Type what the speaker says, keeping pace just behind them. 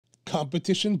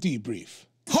competition debrief.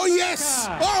 Oh yes!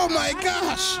 Oh my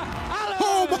gosh!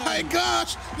 Oh my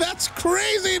gosh! That's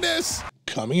craziness!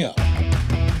 Coming up.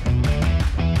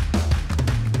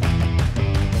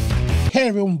 Hey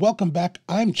everyone, welcome back.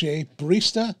 I'm Jay,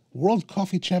 Barista, World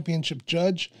Coffee Championship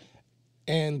Judge,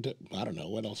 and I don't know,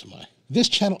 what else am I? This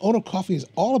channel, OnoCoffee, is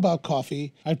all about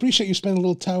coffee. I appreciate you spending a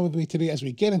little time with me today as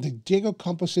we get into Diego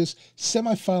Campos'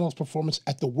 semifinals performance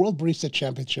at the World Barista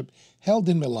Championship held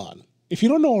in Milan. If you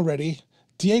don't know already,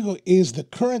 Diego is the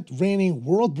current reigning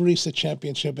World Barista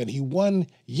Championship, and he won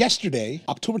yesterday,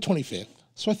 October 25th.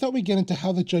 So I thought we'd get into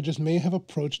how the judges may have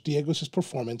approached Diego's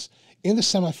performance in the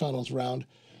semifinals round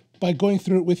by going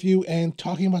through it with you and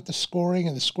talking about the scoring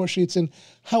and the score sheets and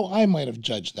how I might have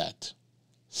judged that.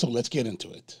 So let's get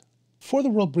into it. For the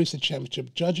World Barista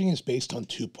Championship, judging is based on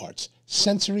two parts,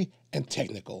 sensory and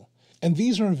technical. And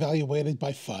these are evaluated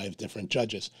by 5 different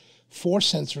judges, 4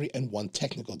 sensory and 1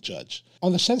 technical judge.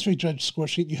 On the sensory judge score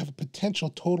sheet, you have a potential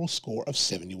total score of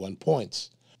 71 points.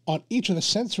 On each of the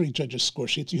sensory judges' score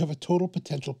sheets, you have a total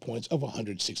potential points of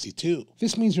 162.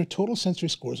 This means your total sensory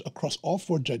scores across all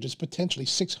 4 judges potentially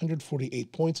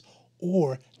 648 points,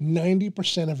 or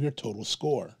 90% of your total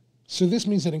score. So this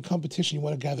means that in competition, you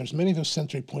want to gather as many of those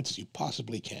sensory points as you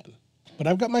possibly can. But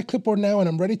I've got my clipboard now and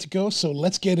I'm ready to go, so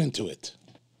let's get into it.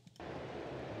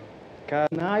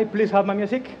 Can I please have my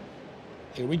music?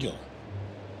 Here we go.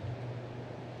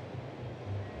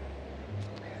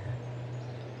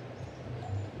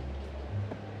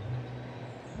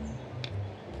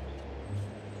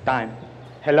 Time.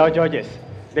 Hello, judges.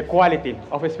 The quality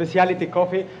of a specialty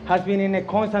coffee has been in a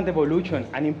constant evolution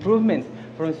and improvement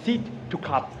from seed to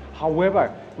cup.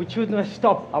 However, we should not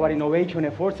stop our innovation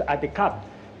efforts at the cup,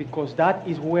 because that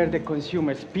is where the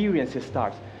consumer experience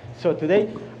starts. So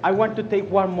today, I want to take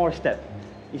one more step.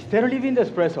 Instead of leaving the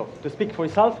espresso to speak for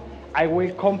itself, I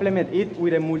will complement it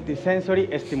with a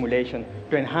multisensory stimulation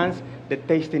to enhance the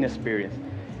tasting experience.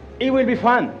 It will be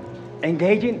fun,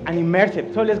 engaging, and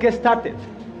immersive. So let's get started.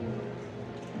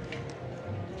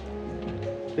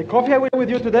 The coffee I will with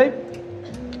you today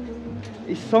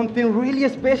is something really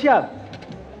special.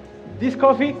 This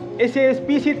coffee is a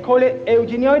species called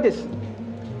Eugenioides,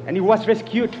 and it was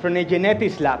rescued from a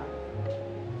genetics lab.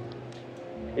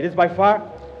 It is by far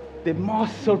the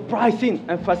most surprising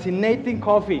and fascinating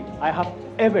coffee I have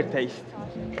ever tasted.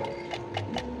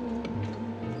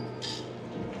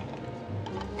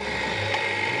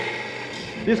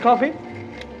 This coffee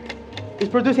is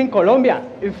produced in Colombia,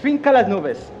 in Finca Las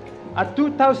Nubes, at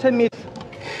 2,000 meters.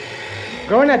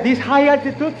 Growing at this high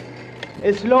altitude,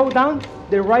 it slows down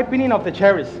the ripening of the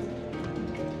cherries,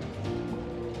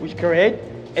 which create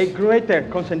a greater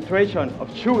concentration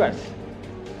of sugars,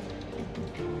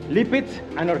 lipids,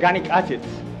 and organic acids.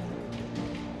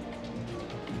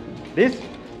 This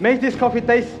makes this coffee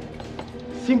taste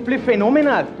simply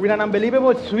phenomenal, with an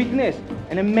unbelievable sweetness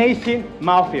and amazing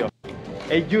mouthfeel,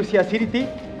 a juicy acidity,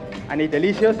 and a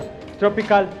delicious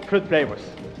tropical fruit flavors.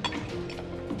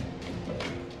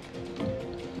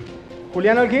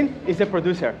 Julian Holguin is a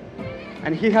producer,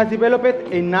 and he has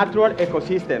developed a natural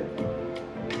ecosystem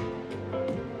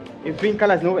in Finca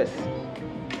Las Nubes.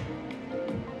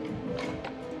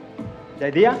 The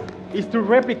idea is to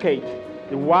replicate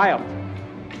the wild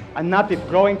and native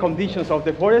growing conditions of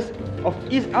the forests of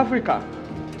East Africa,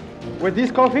 where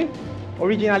this coffee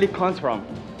originally comes from.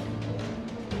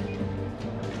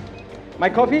 My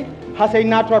coffee has a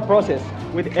natural process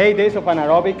with 8 days of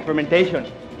anaerobic fermentation.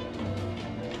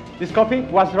 This coffee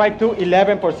was dried to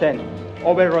 11%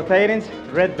 over rotating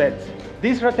red beds.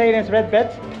 These rotating red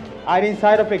beds are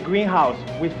inside of a greenhouse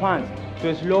with fans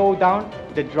to slow down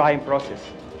the drying process.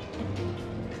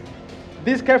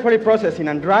 This carefully processing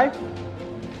and dry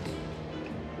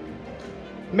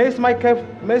makes my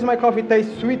coffee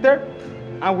taste sweeter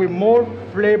and with more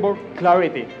flavor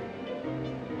clarity.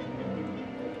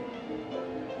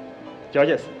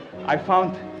 Judges, I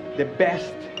found the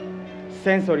best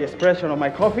sensory expression of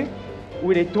my coffee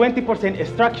with a 20%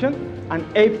 extraction and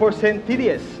 8%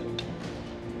 TDS.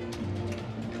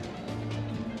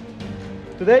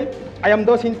 Today, I am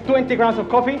dosing 20 grams of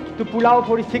coffee to pull out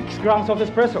 46 grams of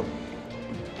espresso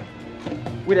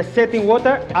with a setting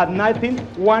water at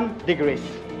 91 degrees.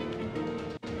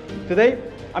 Today,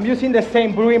 I'm using the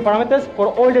same brewing parameters for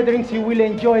all the drinks you will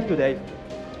enjoy today.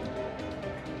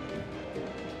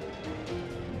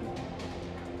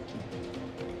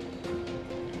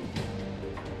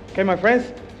 Okay, my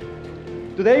friends,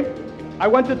 today I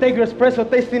want to take your espresso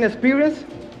tasting experience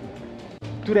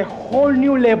to the whole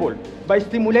new level by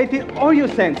stimulating all your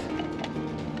senses.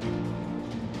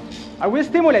 I will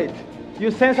stimulate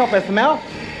your sense of smell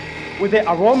with the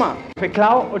aroma of a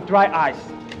cloud or dry ice.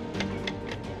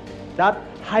 that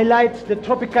highlights the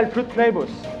tropical fruit flavors.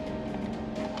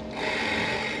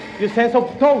 Your sense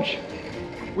of touch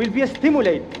will be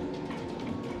stimulated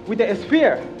with the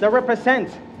sphere that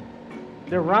represents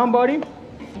the round body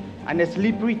and a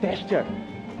slippery texture.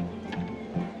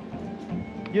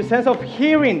 Your sense of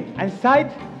hearing and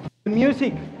sight, the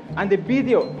music and the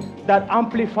video that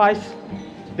amplifies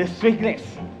the sweetness.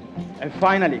 And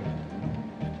finally,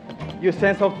 your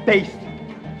sense of taste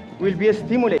will be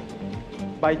stimulated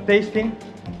by tasting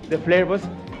the flavors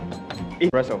in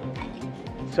espresso.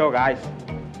 So guys,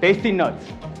 tasting notes.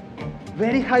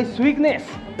 Very high sweetness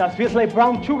that feels like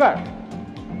brown sugar.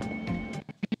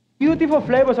 Beautiful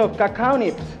flavors of cacao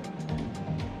nibs,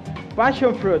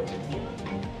 passion fruit,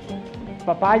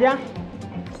 papaya,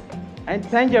 and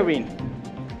tangerine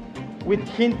with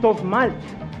hint of malt.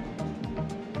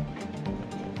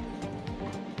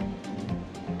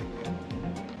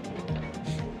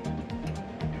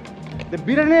 The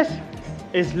bitterness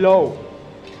is low.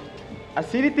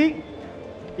 Acidity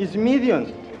is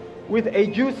medium with a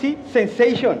juicy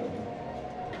sensation.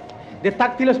 The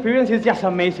tactile experience is just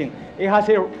amazing. It has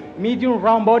a medium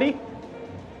round body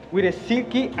with a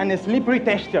silky and a slippery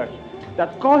texture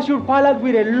that coats your palate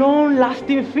with a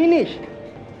long-lasting finish.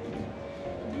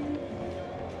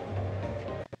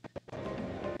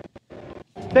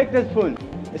 Take the spoon,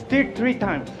 stir 3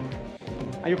 times,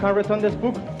 and you can return the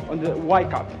spoon on the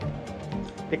white cup.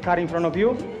 The card in front of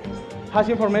you has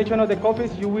information of the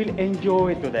coffees you will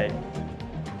enjoy today.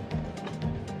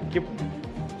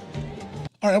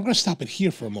 All right, I'm going to stop it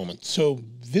here for a moment. So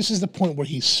this is the point where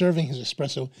he's serving his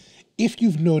espresso. If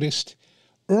you've noticed,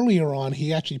 earlier on,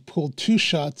 he actually pulled 4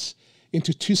 shots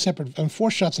into 2 separate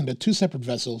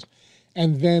vessels,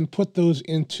 and then put those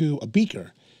into a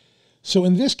beaker. So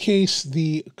in this case,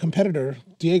 the competitor,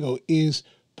 Diego, is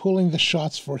pulling the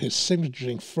shots for his signature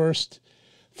drink first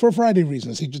for a variety of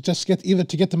reasons. He just either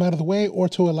to get them out of the way or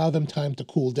to allow them time to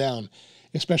cool down,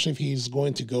 especially if he's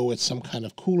going to go with some kind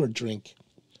of cooler drink.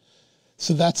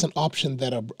 So that's an option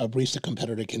that a barista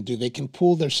competitor can do. They can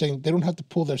pull they don't have to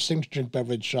pull their signature drink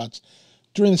beverage shots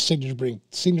during the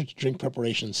signature drink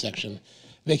preparation section.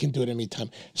 They can do it anytime.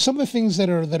 Some of the things that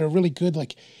are really good,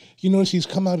 like you notice he's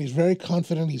come out, he's very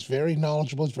confident, he's very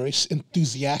knowledgeable, he's very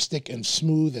enthusiastic and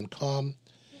smooth and calm.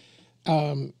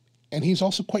 And he's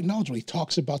also quite knowledgeable. He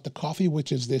talks about the coffee,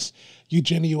 which is this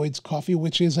Eugenioids coffee,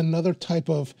 which is another type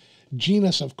of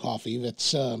genus of coffee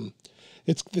that's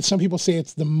some people say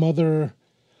it's the mother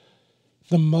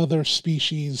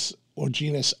species or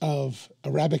genus of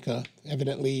Arabica.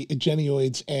 Evidently,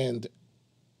 Eugenioids and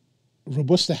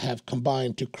Robusta have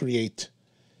combined to create,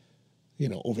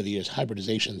 over the years,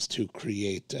 hybridizations to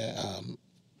create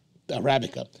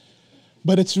Arabica.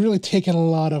 But it's really taken a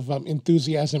lot of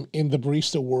enthusiasm in the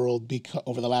barista world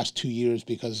over the last 2 years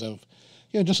because of,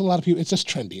 just a lot of people. It's just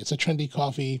trendy. It's a trendy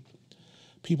coffee.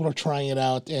 People are trying it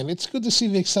out, and it's good to see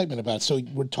the excitement about it. So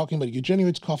we're talking about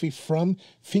Eugenioids coffee from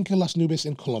Finca Las Nubes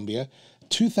in Colombia,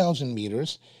 2,000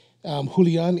 meters.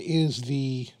 Julian is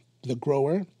the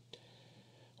grower.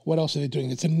 What else are they doing?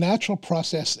 It's a natural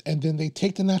process, and then they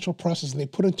take the natural process and they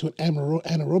put it into an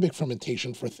anaerobic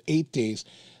fermentation for 8 days.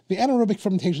 The anaerobic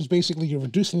fermentation is basically you're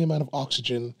reducing the amount of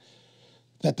oxygen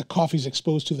that the coffee is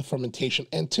exposed to the fermentation,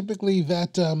 and typically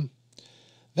that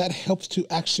helps to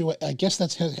actually, I guess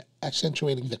that's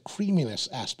accentuating the creaminess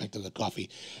aspect of the coffee.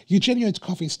 Eugenioids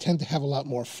coffees tend to have a lot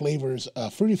more flavors,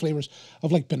 fruity flavors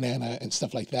of like banana and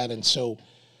stuff like that, and so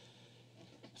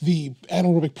the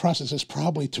anaerobic process is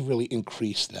probably to really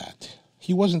increase that.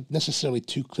 He wasn't necessarily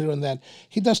too clear on that.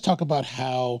 He does talk about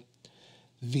how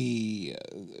the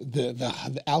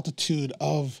altitude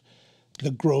of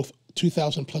the growth,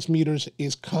 2,000 plus meters,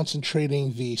 is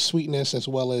concentrating the sweetness as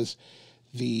well as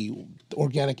the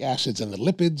organic acids and the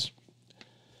lipids.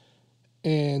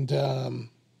 And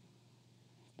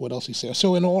what else he said?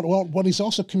 So what he's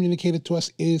also communicated to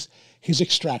us is his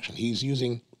extraction. He's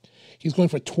going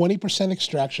for 20%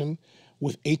 extraction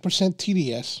with 8%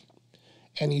 TDS,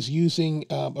 and he's using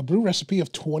a brew recipe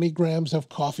of 20 grams of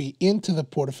coffee into the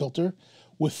portafilter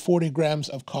with 40 grams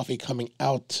of coffee coming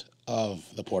out of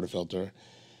the portafilter,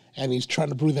 and he's trying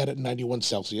to brew that at 91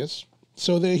 Celsius.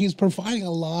 So he's providing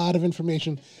a lot of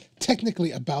information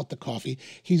technically about the coffee.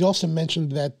 He's also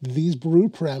mentioned that these brew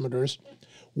parameters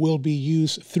will be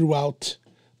used throughout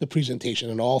the presentation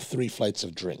in all 3 flights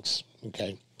of drinks.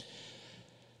 Okay.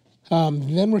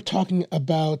 Then we're talking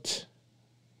about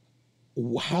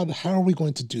how are we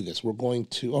going to do this? What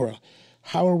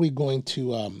are we going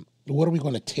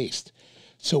to taste?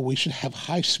 So we should have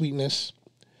high sweetness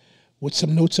with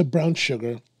some notes of brown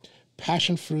sugar,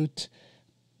 passion fruit,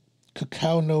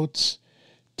 cacao notes,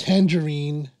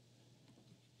 tangerine,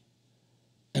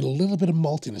 and a little bit of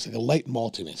maltiness, like a light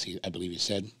maltiness, I believe he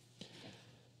said.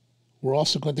 We're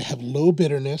also going to have low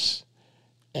bitterness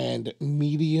and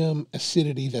medium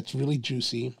acidity that's really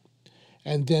juicy.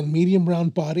 And then medium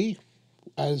round body,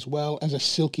 as well as a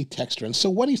silky texture. And so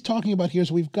what he's talking about here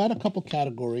is we've got a couple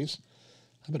categories.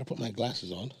 I better put my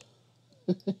glasses on.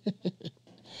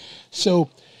 So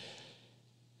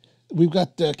we've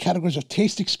got the categories of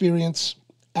taste experience,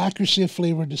 accuracy of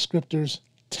flavor descriptors,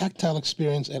 tactile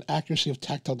experience, and accuracy of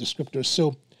tactile descriptors.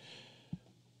 So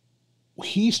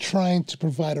he's trying to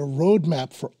provide a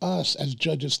roadmap for us as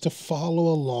judges to follow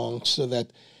along so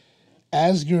that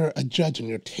as you're a judge and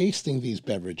you're tasting these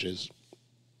beverages,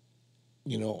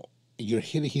 you know,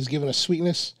 he's given us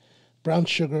sweetness, brown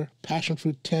sugar, passion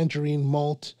fruit, tangerine,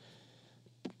 malt,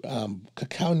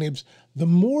 cacao nibs. The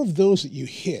more of those that you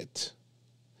hit,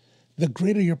 the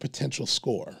greater your potential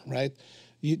score, right?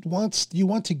 You want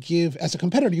to give, as a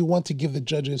competitor, you want to give the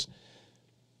judges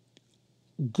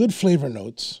good flavor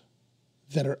notes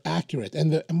that are accurate.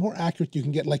 And the more accurate you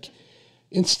can get, like,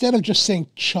 instead of just saying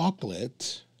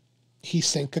chocolate, he's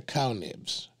saying cacao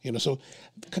nibs. You know, so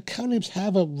cacao nibs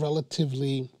have a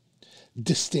relatively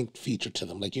distinct feature to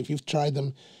them. Like, if you've tried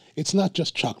them, it's not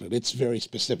just chocolate, it's very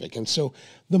specific. And so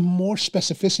the more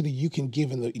specificity you can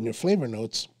give in your flavor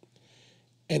notes,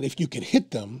 and if you can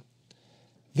hit them,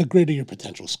 the greater your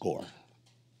potential score.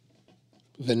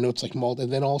 The notes like malt,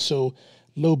 and then also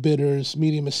low bitters,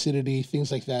 medium acidity,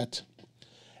 things like that.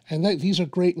 And these are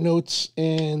great notes,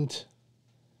 and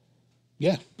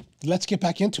yeah, let's get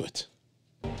back into it.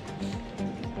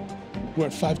 We're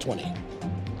at 520.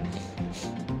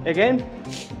 Again,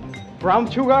 brown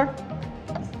sugar,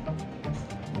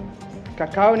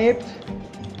 cacao nibs,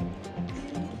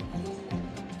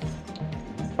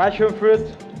 passion fruit,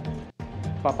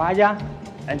 papaya,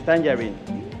 and tangerine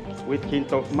with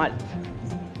hint of malt.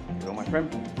 So, my friend,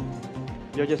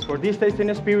 judges, for this tasting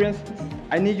experience,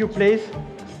 I need you place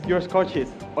your scotch sheet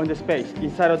on the space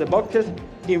inside of the boxes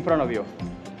in front of you.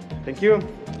 Thank you.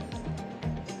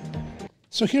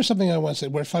 So here's something I want to say.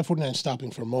 We're at 549,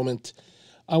 stopping for a moment.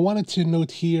 I wanted to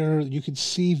note here, you can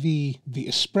see the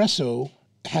espresso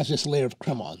has this layer of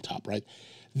crema on top, right?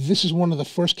 This is one of the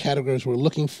first categories we're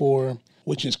looking for,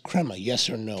 which is crema, yes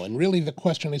or no. And really the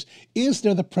question is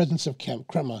there the presence of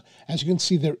crema? As you can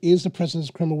see, there is the presence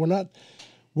of crema.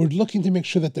 We're looking to make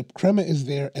sure that the crema is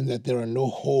there and that there are no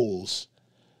holes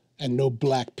and no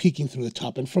black peeking through the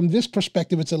top. And from this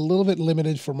perspective, it's a little bit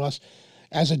limited from us.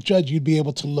 As a judge, you'd be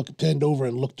able to bend over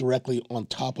and look directly on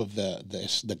top of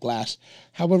the glass.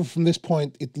 However, from this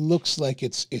point, it looks like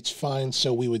it's fine,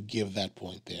 so we would give that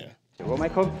point there. Here you go,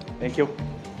 Michael. Thank you.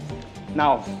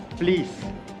 Now, please,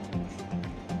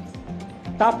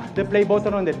 tap the play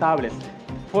button on the tablet,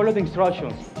 follow the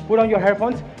instructions, put on your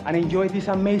headphones, and enjoy this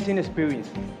amazing experience.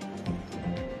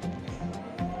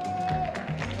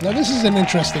 Now, this is an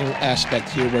interesting aspect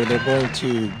here where they're going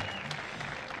to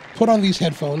put on these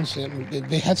headphones. And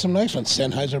they had some nice ones,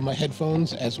 Sennheiser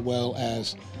headphones, as well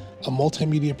as a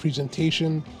multimedia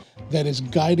presentation that is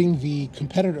guiding the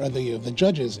competitor, the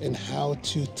judges, in how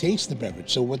to taste the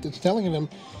beverage. So what it's telling them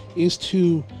is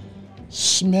to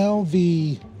smell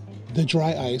the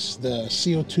dry ice, the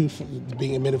CO2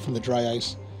 being emitted from the dry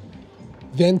ice,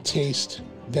 then taste,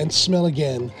 then smell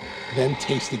again, then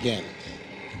taste again.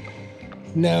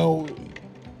 Now,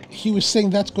 he was saying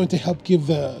that's going to help give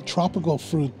the tropical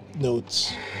fruit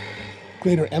notes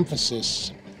greater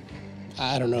emphasis.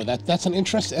 I don't know. That's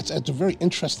a very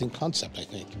interesting concept, I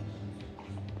think.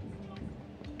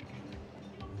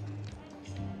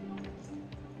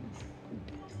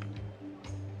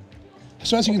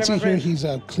 So as you can see here, he's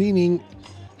cleaning,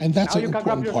 and that's an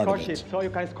important part of it. So you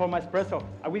can score my espresso.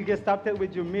 I will get started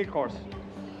with your milk course.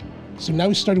 So now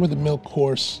he's starting with the milk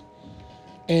course,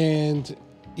 and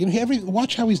you know,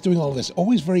 watch how he's doing all of this.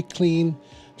 Always very clean.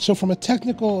 So from a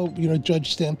technical,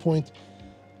 judge standpoint,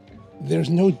 there's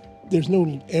no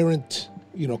errant,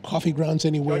 coffee grounds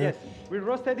anywhere. So yes, we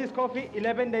roasted this coffee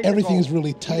 11 days Everything ago. is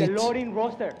really tight. The loading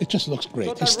roaster. It just looks great.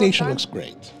 Total His station roast looks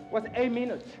great. Was 8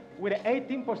 minutes with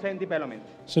 18% development.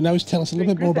 So now he's telling us a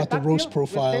little bit more about the roast We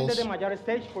profiles. extended the Maillard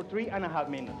stage for 3.5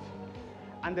 minutes.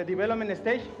 And the development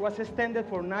stage was extended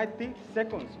for 90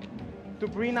 seconds to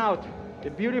bring out the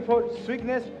beautiful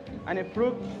sweetness and the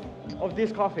fruit of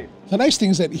this coffee. The nice thing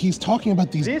is that he's talking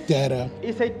about these data.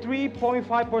 This is a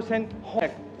 3.5%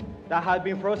 hot that has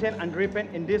been frozen and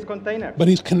ripened in this container. But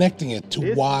he's connecting it to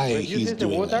This why reduces he's the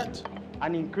doing water that.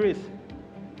 and increase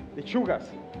the sugars,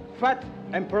 fat,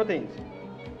 and proteins.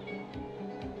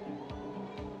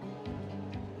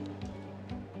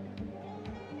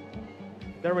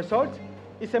 The result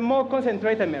is a more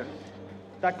concentrated milk.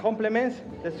 that complements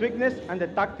the sweetness and the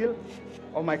tactile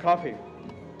of my coffee.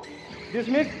 This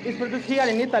milk is produced here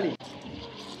in Italy.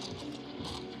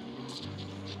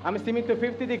 I'm steaming to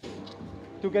 50 degrees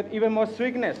to get even more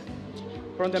sweetness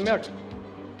from the milk.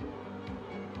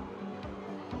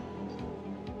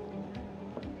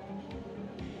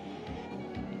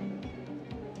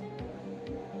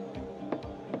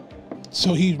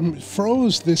 So he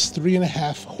froze this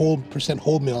 3.5%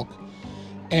 whole milk,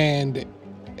 and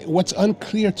what's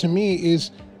unclear to me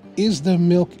is the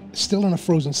milk still in a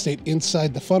frozen state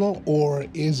inside the funnel, or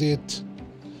is it?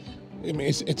 I mean,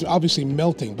 it's obviously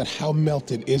melting, but how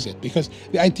melted is it? Because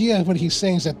the idea of what he's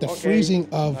saying is that the freezing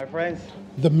of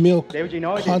the milk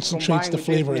concentrates the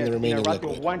flavor in the remaining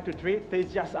liquid. 1 to 3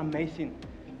 tastes just amazing.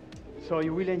 So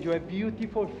you will enjoy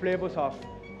beautiful flavors of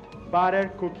butter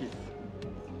cookies.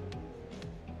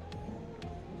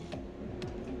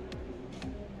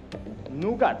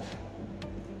 Nougat,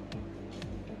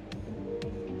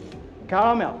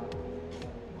 caramel,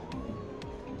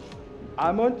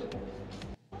 almond,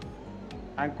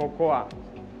 and cocoa.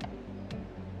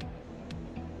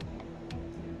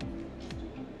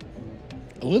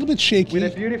 A little bit shaky,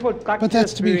 with a beautiful tactile but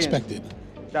that's to be experience expected.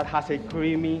 That has a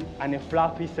creamy and a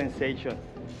fluffy sensation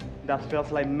that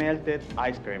feels like melted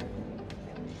ice cream.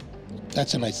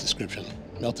 That's a nice description.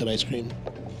 Melted ice cream.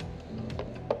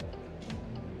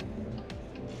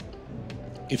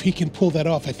 If he can pull that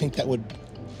off, I think that would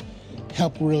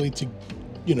help really to,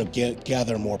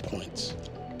 gather more points.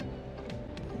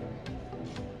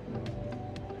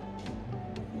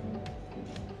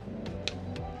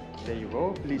 There you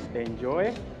go. Please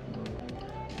enjoy.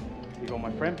 Here you go,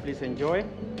 my friend. Please enjoy.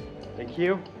 Thank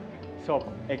you.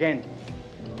 So again,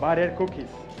 butter cookies,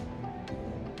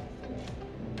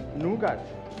 nougat,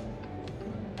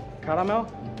 caramel,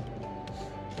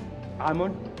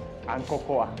 almond, and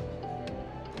cocoa,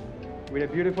 with a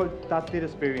beautiful tactile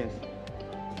experience,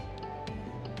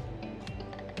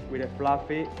 with a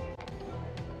fluffy,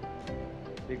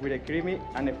 with a creamy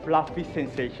and a fluffy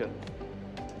sensation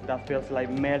that feels like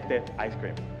melted ice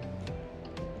cream.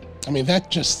 I mean, that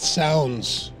just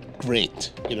sounds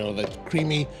great. That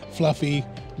creamy, fluffy,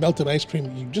 melted ice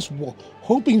cream. You're just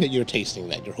hoping that you're tasting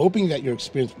that. You're hoping that your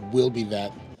experience will be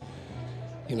that,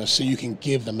 so you can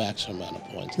give the maximum amount of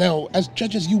points. Now, as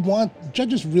judges,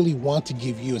 judges really want to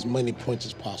give you as many points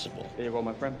as possible. There you go,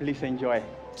 my friend. Please enjoy.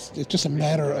 It's just a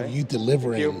matter of you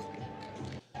delivering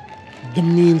the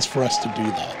means for us to do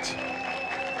that.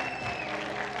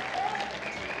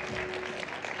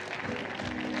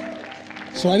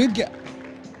 So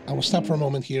I will stop for a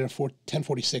moment here for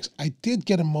 10:46. I did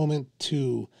get a moment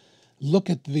to look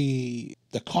at the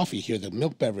coffee here, the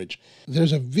milk beverage.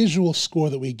 There's a visual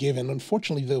score that we give, and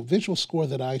unfortunately, the visual score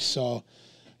that I saw,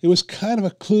 it was kind of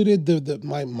occluded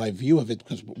my view of it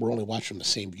because we're only watching from the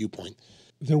same viewpoint.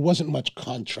 There wasn't much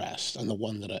contrast on the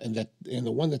one in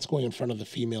the one that's going in front of the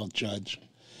female judge.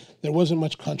 There wasn't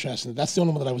much contrast, and that's the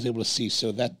only one that I was able to see.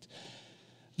 So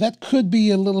that could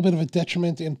be a little bit of a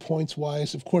detriment in points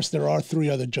wise. Of course, there are 3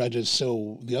 other judges,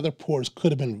 so the other pours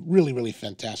could have been really, really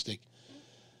fantastic.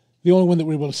 The only one that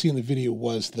we were able to see in the video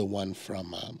was the one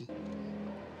from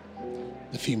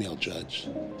the female judge.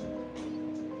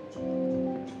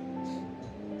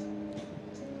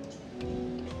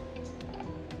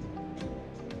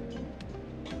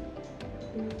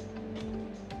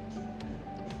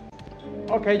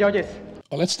 Okay, judges.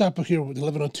 Well, let's stop here with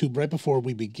 11:02 right before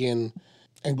we begin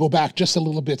and go back just a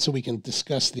little bit so we can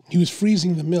discuss he was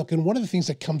freezing the milk. And one of the things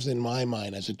that comes in my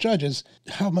mind as a judge is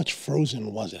how much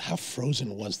frozen was it? How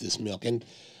frozen was this milk? And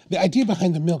the idea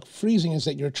behind the milk freezing is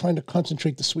that you're trying to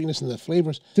concentrate the sweetness and the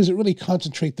flavors. Does it really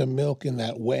concentrate the milk in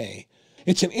that way?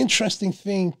 It's an interesting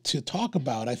thing to talk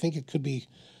about. I think it could be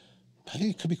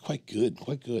quite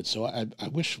good. So I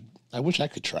wish I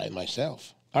could try it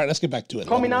myself. All right, let's get back to it.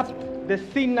 Coming up, the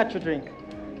signature drink.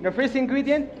 The first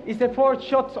ingredient is the 4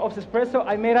 shots of espresso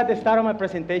I made at the start of my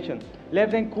presentation.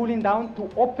 Left them cooling down to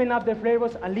open up the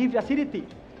flavors and leave the acidity.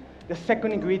 The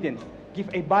second ingredient gives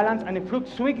a balance and a fruit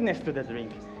sweetness to the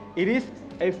drink. It is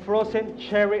a frozen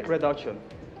cherry reduction,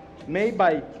 made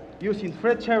by using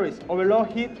fresh cherries over low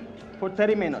heat for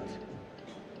 30 minutes.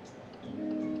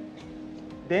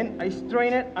 Then I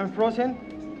strain it and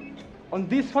frozen on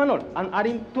this funnel and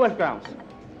adding 12 grams.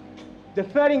 The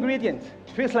third ingredient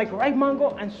feels like ripe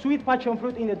mango and sweet passion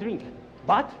fruit in the drink,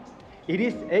 but it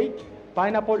is a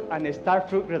pineapple and star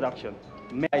fruit reduction,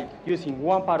 made using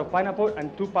 1 part of pineapple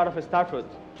and 2 parts of star fruit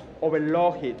over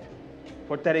low heat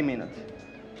for 30 minutes.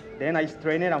 Then I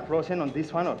strain it and frozen on this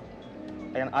funnel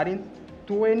and adding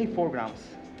 24 grams.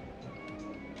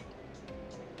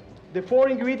 The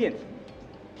 4th ingredient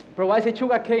provides a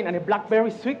sugar cane and a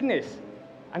blackberry sweetness,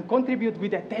 and contributes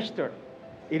with a texture.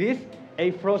 It is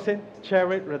a frozen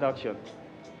cherry reduction.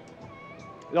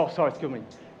 No, sorry, excuse me.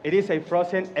 It is a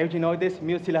frozen Eugenoides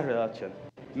mucilage reduction,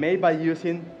 made by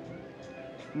heating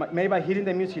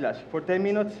the mucilage for 10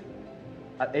 minutes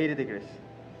at 80 degrees.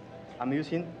 I'm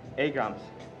using 8 grams.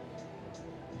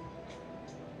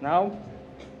 Now,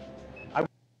 I will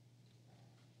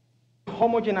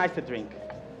homogenize the drink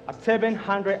at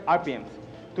 700 RPMs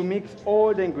to mix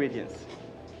all the ingredients.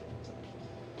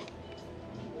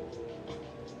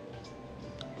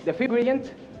 The fifth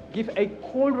ingredient gives a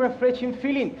cold, refreshing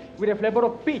feeling with a flavor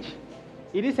of peach.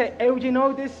 It is a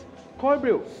Eugenoides cold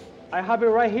brew. I have it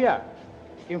right here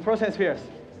in frozen spheres.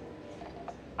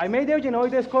 I made the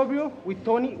Eugenoides cold brew with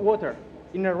tonic water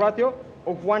in a ratio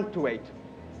of 1:8.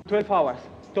 12 hours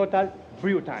total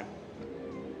brew time.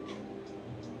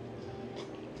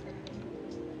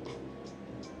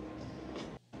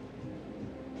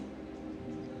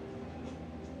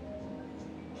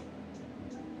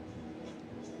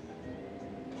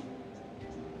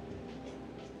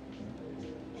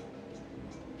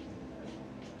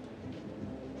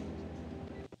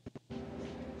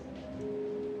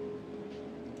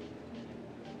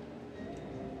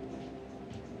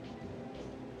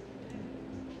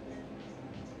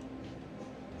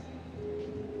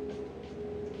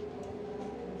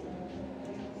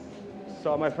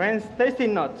 So my friends,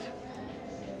 tasting nuts,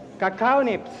 cacao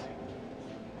nibs,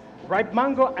 ripe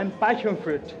mango and passion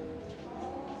fruit,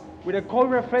 with a cold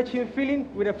refreshing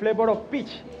feeling with a flavor of peach.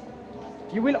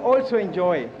 You will also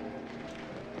enjoy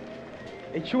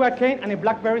a sugar cane and a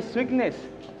blackberry sweetness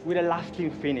with a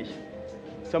lasting finish.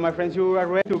 So my friends, you are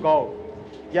ready to go.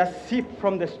 Just sip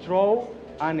from the straw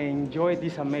and enjoy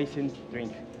this amazing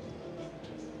drink.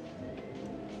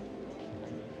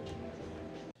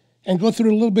 And go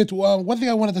through a little bit. Well, one thing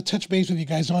I wanted to touch base with you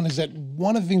guys on is that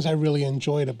one of the things I really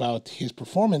enjoyed about his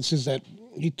performance is that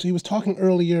he was talking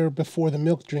earlier before the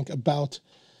milk drink about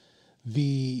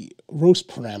the roast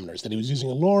parameters, that he was using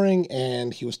a Loring,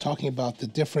 and he was talking about the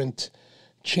different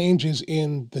changes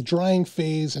in the drying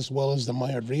phase as well as the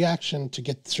Maillard reaction to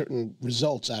get certain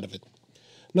results out of it.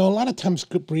 Now, a lot of times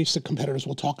barista competitors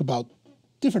will talk about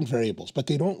different variables, but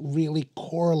they don't really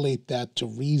correlate that to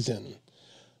reason.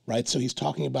 Right, so he's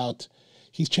talking about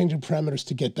he's changing parameters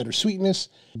to get better sweetness.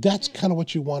 That's kind of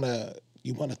what you want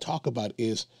to talk about,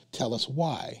 is tell us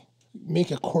why,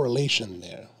 make a correlation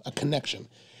there, a connection.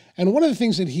 And one of the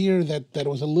things that here that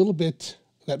was a little bit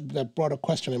that brought a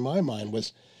question in my mind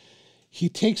was he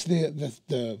takes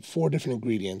the 4 different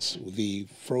ingredients, the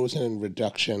frozen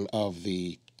reduction of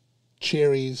the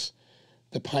cherries,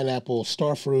 the pineapple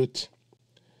starfruit,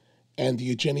 and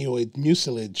the eugenioid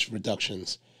mucilage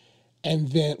reductions,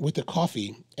 and then with the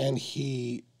coffee, and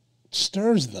he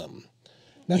stirs them.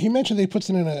 Now, he mentioned that he puts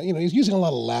it in he's using a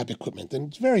lot of lab equipment, and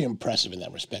it's very impressive in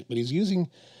that respect, but he's using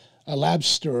a lab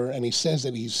stirrer, and he says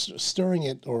that he's stirring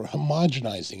it or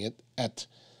homogenizing it at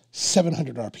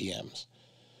 700 RPMs.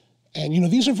 And,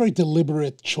 these are very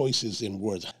deliberate choices in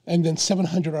words. And then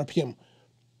 700 RPM,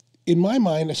 in my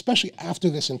mind, especially after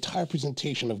this entire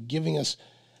presentation of giving us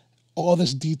all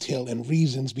this detail and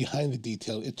reasons behind the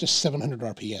detail, it's just 700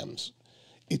 RPMs.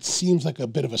 It seems like a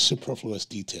bit of a superfluous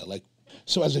detail.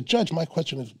 So as a judge, my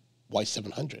question is, why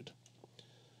 700?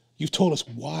 You've told us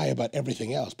why about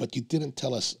everything else, but you didn't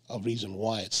tell us a reason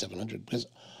why it's 700, because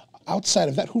outside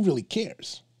of that, who really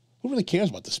cares? Who really cares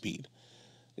about the speed?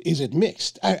 Is it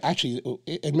mixed? Actually,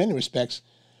 in many respects,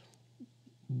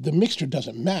 the mixture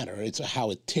doesn't matter. It's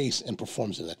how it tastes and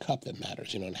performs in the cup that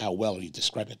matters, and how well you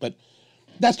describe it. But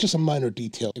that's just a minor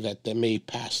detail that may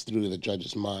pass through the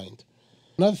judge's mind.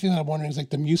 Another thing that I'm wondering is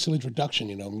the mucilage reduction.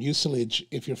 Mucilage,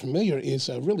 if you're familiar, is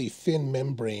a really thin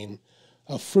membrane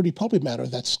of fruity pulpy matter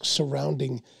that's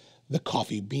surrounding the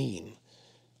coffee bean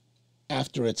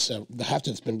after it's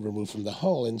been removed from the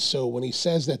hull. And so when he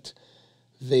says that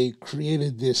they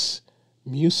created this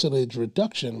mucilage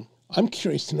reduction, I'm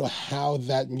curious to know how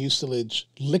that mucilage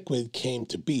liquid came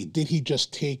to be. Did he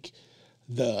just take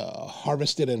the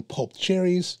harvested and pulped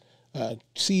cherries,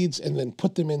 seeds, and then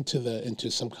put them into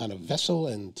some kind of vessel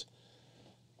and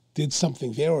did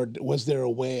something there, or was there a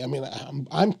way? I mean,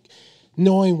 I'm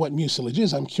knowing what mucilage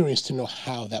is, I'm curious to know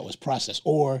how that was processed.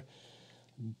 Or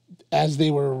as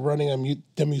they were running a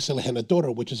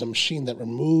demucilaginadora, which is a machine that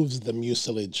removes the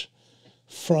mucilage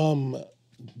from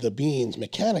the beans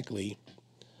mechanically,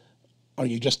 are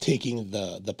you just taking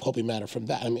the pulpy matter from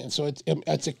that? I mean, so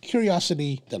it's a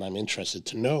curiosity that I'm interested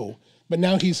to know. But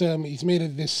now he's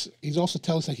made this. He's also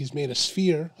telling us that he's made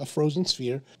a frozen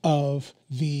sphere of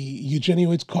the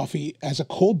Eugenioids coffee as a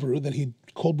cold brew that he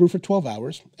cold brew for 12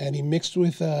 hours, and he mixed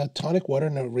with tonic water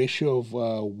in a ratio of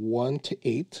 1 to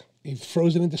 8. He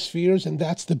froze it into spheres, and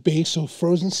that's the base, so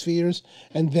frozen spheres,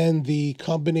 and then the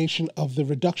combination of the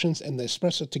reductions and the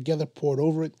espresso together poured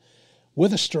over it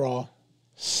with a straw.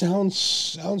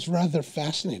 Sounds rather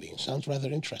fascinating, sounds rather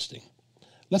interesting.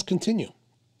 Let's continue.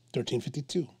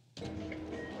 1352.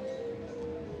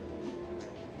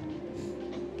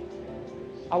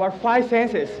 Our five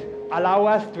senses allow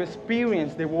us to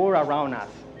experience the world around us,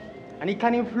 and it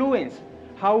can influence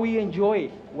how we enjoy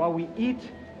what we eat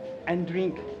and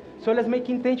drink. So let's make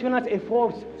intentional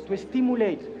efforts to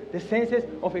stimulate the senses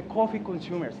of a coffee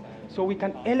consumers so we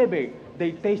can elevate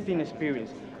their tasting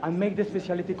experience and make the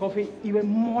specialty coffee even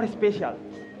more special.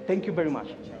 Thank you very much.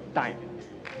 Time.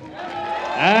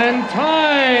 And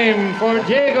time for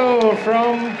Diego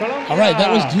from Colombia. All right,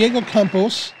 that was Diego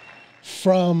Campos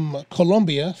from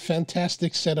Colombia.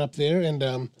 Fantastic setup there.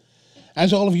 And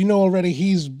as all of you know already,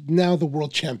 he's now the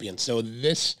world champion. So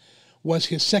this was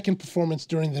his second performance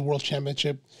during the World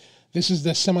Championship. This is the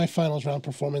semifinals round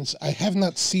performance. I have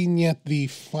not seen yet the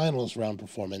finals round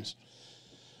performance.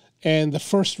 And the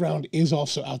first round is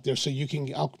also out there, so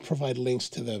I'll provide links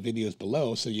to the videos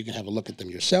below so you can have a look at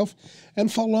them yourself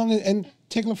and follow along and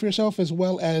take a look for yourself, as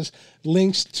well as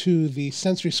links to the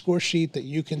sensory score sheet that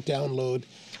you can download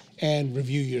and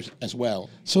review yours as well.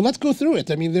 So let's go through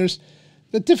it. I mean,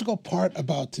 the difficult part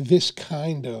about this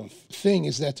kind of thing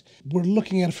is that we're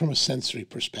looking at it from a sensory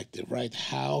perspective, right?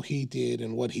 How he did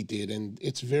and what he did. And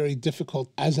it's very difficult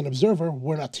as an observer.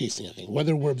 We're not tasting anything,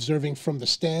 whether we're observing from the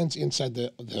stands inside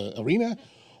the arena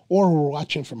or we're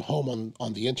watching from home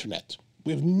on the internet.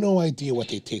 We have no idea what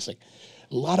they taste like.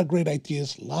 A lot of great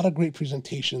ideas, a lot of great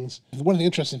presentations. One of the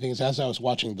interesting things, as I was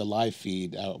watching the live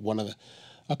feed,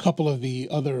 a couple of the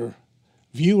other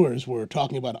viewers were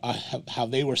talking about how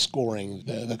they were scoring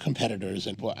the competitors,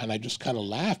 and I just kind of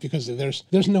laughed because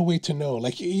there's no way to know.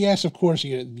 Like, yes, of course,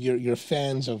 you're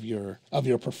fans of your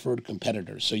preferred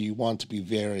competitors, so you want to be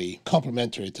very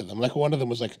complimentary to them. Like, one of them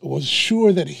was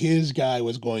sure that his guy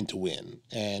was going to win,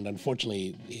 and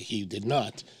unfortunately he did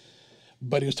not.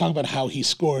 But he was talking about how he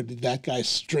scored that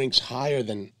guy's drinks higher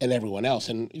than everyone else,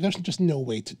 and there's just no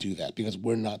way to do that because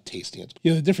we're not tasting it.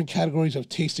 The different categories of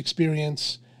taste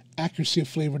experience, accuracy of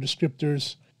flavor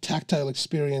descriptors, tactile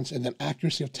experience, and then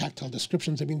accuracy of tactile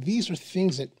descriptions. I mean, these are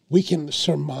things that we can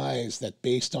surmise that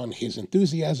based on his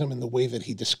enthusiasm and the way that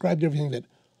he described everything, that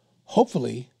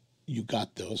hopefully you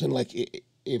got those. And like,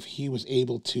 if he was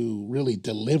able to really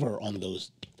deliver on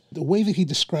those, the way that he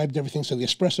described everything. So the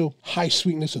espresso, high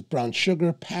sweetness with brown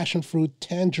sugar, passion fruit,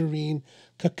 tangerine,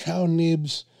 cacao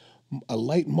nibs, a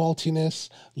light maltiness,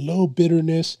 low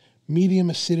bitterness, medium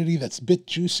acidity that's a bit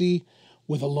juicy,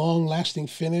 with a long-lasting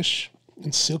finish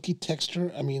and silky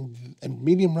texture. I mean, and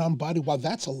medium round body. Wow,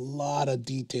 that's a lot of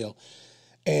detail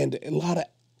and a lot of,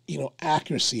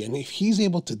 accuracy. And if he's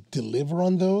able to deliver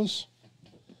on those,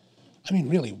 I mean,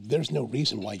 really, there's no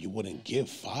reason why you wouldn't give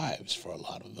 5s for a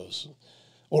lot of those,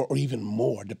 or even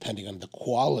more, depending on the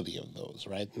quality of those,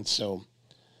 right? And so,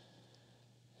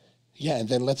 yeah, and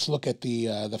then let's look at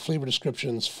the flavor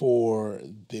descriptions for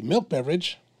the milk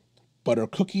beverage: butter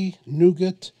cookie,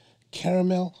 nougat,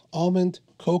 caramel, almond,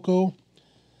 cocoa.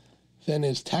 Then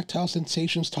his tactile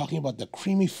sensations, talking about the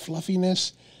creamy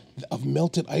fluffiness of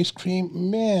melted ice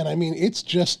cream. Man, I mean, it's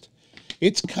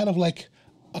kind of like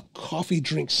a coffee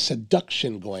drink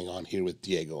seduction going on here with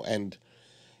Diego. And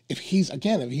if he's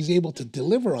able to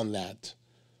deliver on that,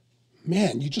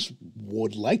 man, you just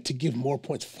would like to give more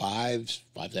points, 5s,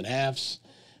 5.5s,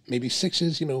 maybe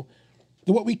 6s,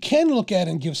 What we can look at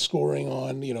and give scoring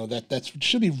on, that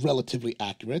should be relatively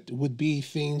accurate, would be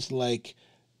things like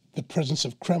the presence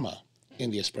of crema in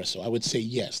the espresso. I would say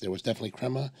yes, there was definitely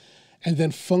crema. And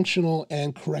then functional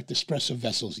and correct espresso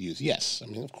vessels used. Yes. I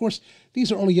mean, of course,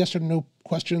 these are only yes or no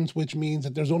questions, which means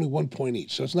that there's only 1 point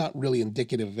each. So it's not really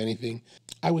indicative of anything.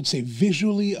 I would say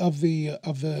visually of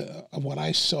what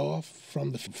I saw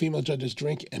from the female judge's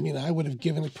drink, I mean, I would have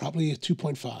given it probably a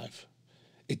 2.5.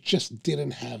 It just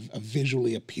didn't have a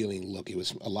visually appealing look. It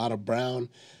was a lot of brown,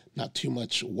 not too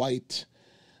much white.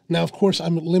 Now, of course,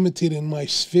 I'm limited in my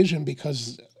vision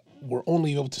because we're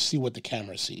only able to see what the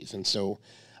camera sees. And so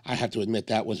I have to admit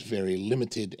that was very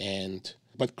limited,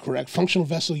 but correct. Functional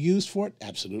vessel used for it?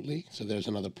 Absolutely. So there's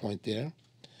another point there.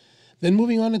 Then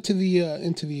moving on into the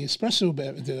espresso,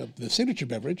 the signature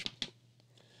beverage,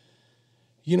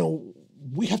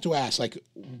 we have to ask, like,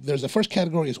 there's the first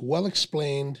category is well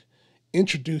explained,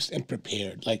 introduced, and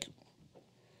prepared. Like,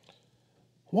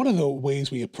 one of the ways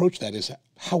we approach that is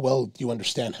how well do you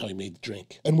understand how he made the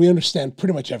drink? And we understand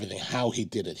pretty much everything, how he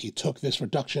did it. He took this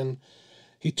reduction,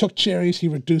 He took cherries, he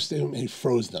reduced them, and he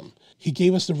froze them. He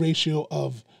gave us the ratio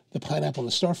of the pineapple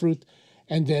and the starfruit,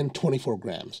 and then 24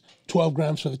 grams. 12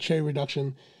 grams for the cherry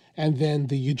reduction, and then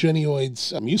the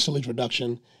eugenioids mucilage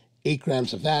reduction, 8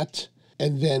 grams of that.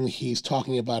 And then he's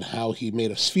talking about how he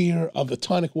made a sphere of the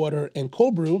tonic water and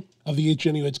cold brew of the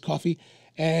eugenioids coffee,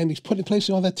 and he's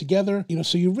placing all that together.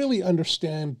 So you really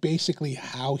understand basically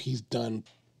how he's done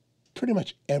pretty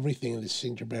much everything in this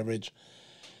signature beverage.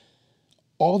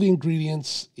 All the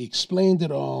ingredients, he explained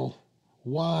it all.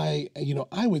 Why,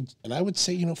 I would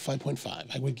say,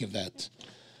 5.5. I would give that.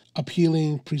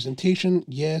 Appealing presentation,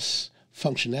 yes.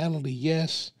 Functionality,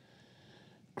 yes.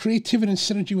 Creativity and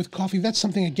synergy with coffee, that's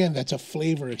something, again, that's a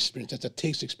flavor experience. That's a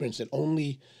taste experience that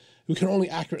we can only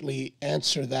accurately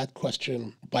answer that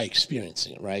question by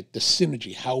experiencing it, right? The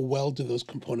synergy, how well do those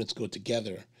components go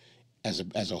together as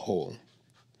a whole?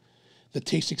 The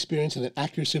taste experience and the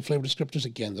accuracy of flavor descriptors,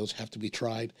 again, those have to be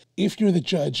tried. If you're the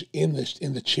judge in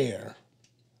the chair,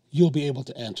 you'll be able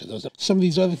to answer those. Some of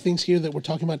these other things here that we're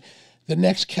talking about, the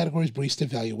next category is barista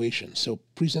evaluation. So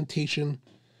presentation,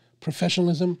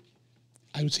 professionalism,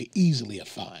 I would say easily a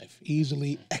 5.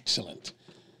 Easily excellent.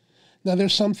 Now,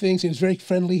 there's some things, he's very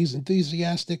friendly, he's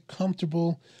enthusiastic,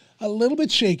 comfortable, a little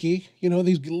bit shaky, he's a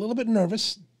little bit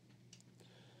nervous,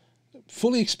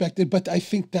 fully expected, but I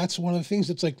think that's one of the things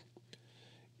that's like,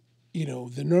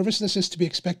 the nervousness is to be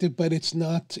expected, but it's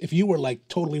not, if you were like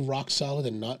totally rock solid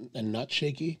and not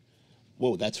shaky,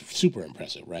 whoa, that's super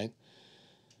impressive, right?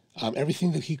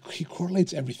 Everything that he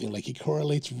correlates everything, like he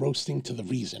correlates roasting to the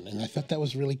reason, and I thought that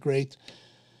was really great.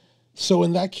 So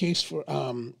in that case,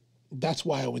 that's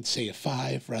why I would say a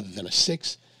 5 rather than a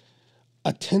 6.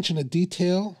 Attention to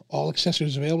detail, all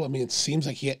accessories available. I mean, it seems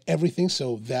like he had everything,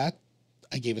 so that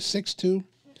I gave a 6 to.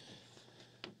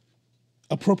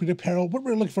 Appropriate apparel. What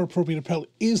we're looking for appropriate apparel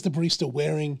is the barista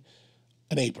wearing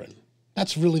an apron.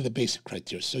 That's really the basic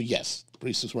criteria. So yes, the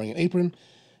barista's wearing an apron.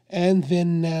 And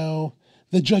then now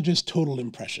the judge's total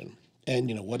impression.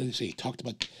 And what did he say? He talked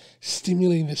about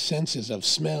stimulating the senses of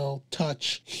smell,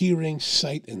 touch, hearing,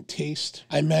 sight, and taste.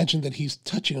 I imagine that he's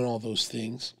touching on all those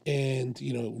things. And,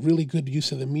 really good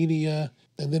use of the media.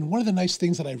 And then one of the nice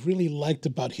things that I really liked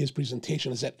about his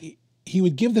presentation is that he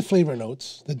would give the flavor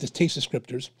notes, the taste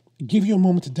descriptors, give you a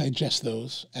moment to digest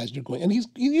those as you're going. And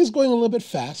he is going a little bit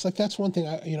fast. Like that's one thing,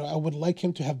 I would like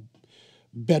him to have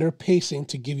better pacing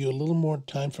to give you a little more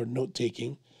time for note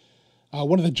taking.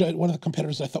 One of the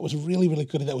competitors I thought was really, really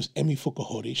good at that was Emi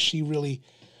Fukuhori. She really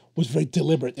was very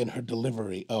deliberate in her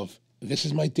delivery of, this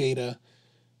is my data,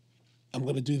 I'm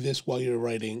going to do this while you're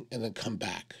writing, and then come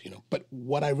back. But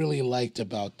what I really liked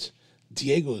about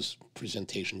Diego's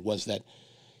presentation was that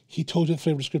he told you the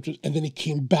flavor descriptors, and then he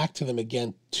came back to them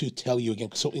again to tell you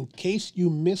again. So in case you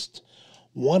missed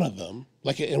one of them,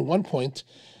 like at one point,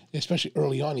 especially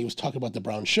early on, he was talking about the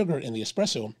brown sugar in the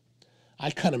espresso. I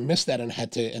kind of missed that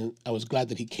and I was glad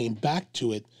that he came back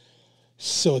to it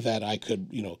so that I could,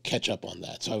 catch up on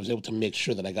that. So I was able to make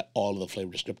sure that I got all of the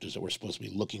flavor descriptors that we're supposed to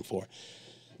be looking for.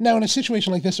 Now, in a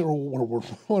situation like this, or when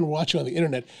we're watching on the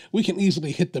internet, we can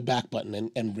easily hit the back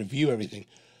button and review everything.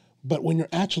 But when you're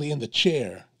actually in the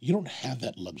chair, you don't have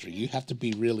that luxury. You have to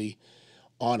be really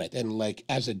on it. And like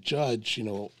as a judge,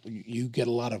 you get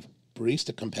a lot of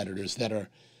barista competitors that are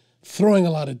throwing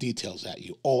a lot of details at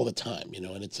you all the time,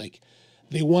 and it's like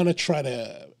they want to try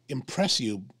to impress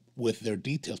you with their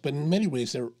details, but in many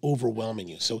ways they're overwhelming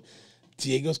you. So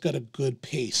Diego's got a good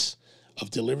pace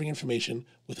of delivering information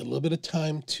with a little bit of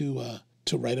time to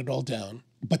write it all down.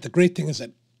 But the great thing is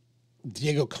that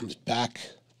Diego comes back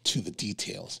to the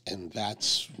details, and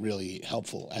that's really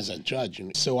helpful as a judge.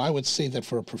 And so I would say that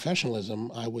for a professionalism,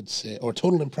 I would say, or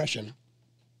total impression,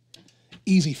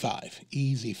 easy 5.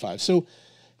 So,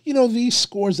 these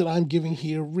scores that I'm giving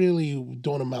here really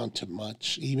don't amount to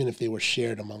much, even if they were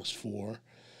shared amongst 4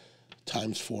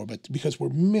 times 4, but because we're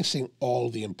missing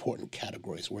all the important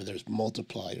categories where there's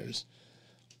multipliers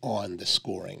on the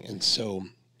scoring. And so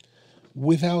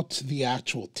without the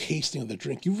actual tasting of the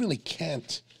drink, you really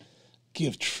can't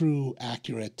give true,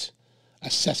 accurate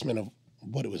assessment of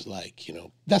what it was like.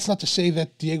 That's not to say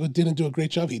that Diego didn't do a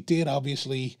great job. He did,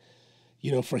 obviously.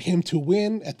 For him to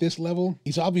win at this level,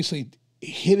 he's obviously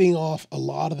hitting off a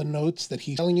lot of the notes that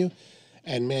he's telling you,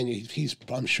 and man,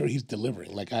 I'm sure he's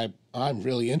delivering. Like I'm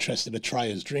really interested to try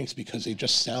his drinks because they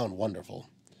just sound wonderful.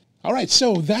 All right,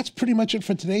 so that's pretty much it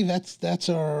for today. That's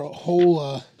our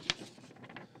whole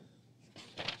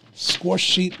score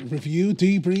sheet review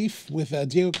debrief with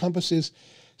Diego Campos'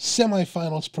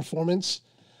 semifinals performance.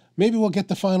 Maybe we'll get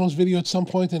the finals video at some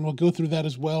point and we'll go through that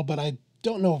as well, but I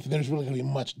don't know if there's really going to be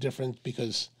much different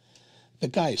because the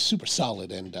guy is super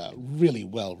solid and really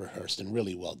well rehearsed and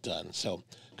really well done. So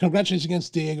congratulations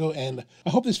against Diego, and I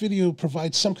hope this video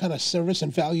provides some kind of service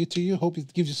and value to you. Hope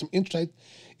it gives you some insight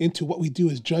into what we do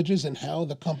as judges and how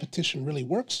the competition really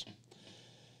works.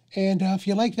 And if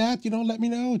you like that, let me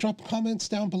know. Drop comments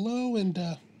down below. And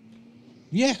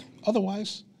yeah,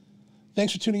 otherwise,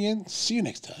 thanks for tuning in. See you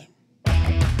next time.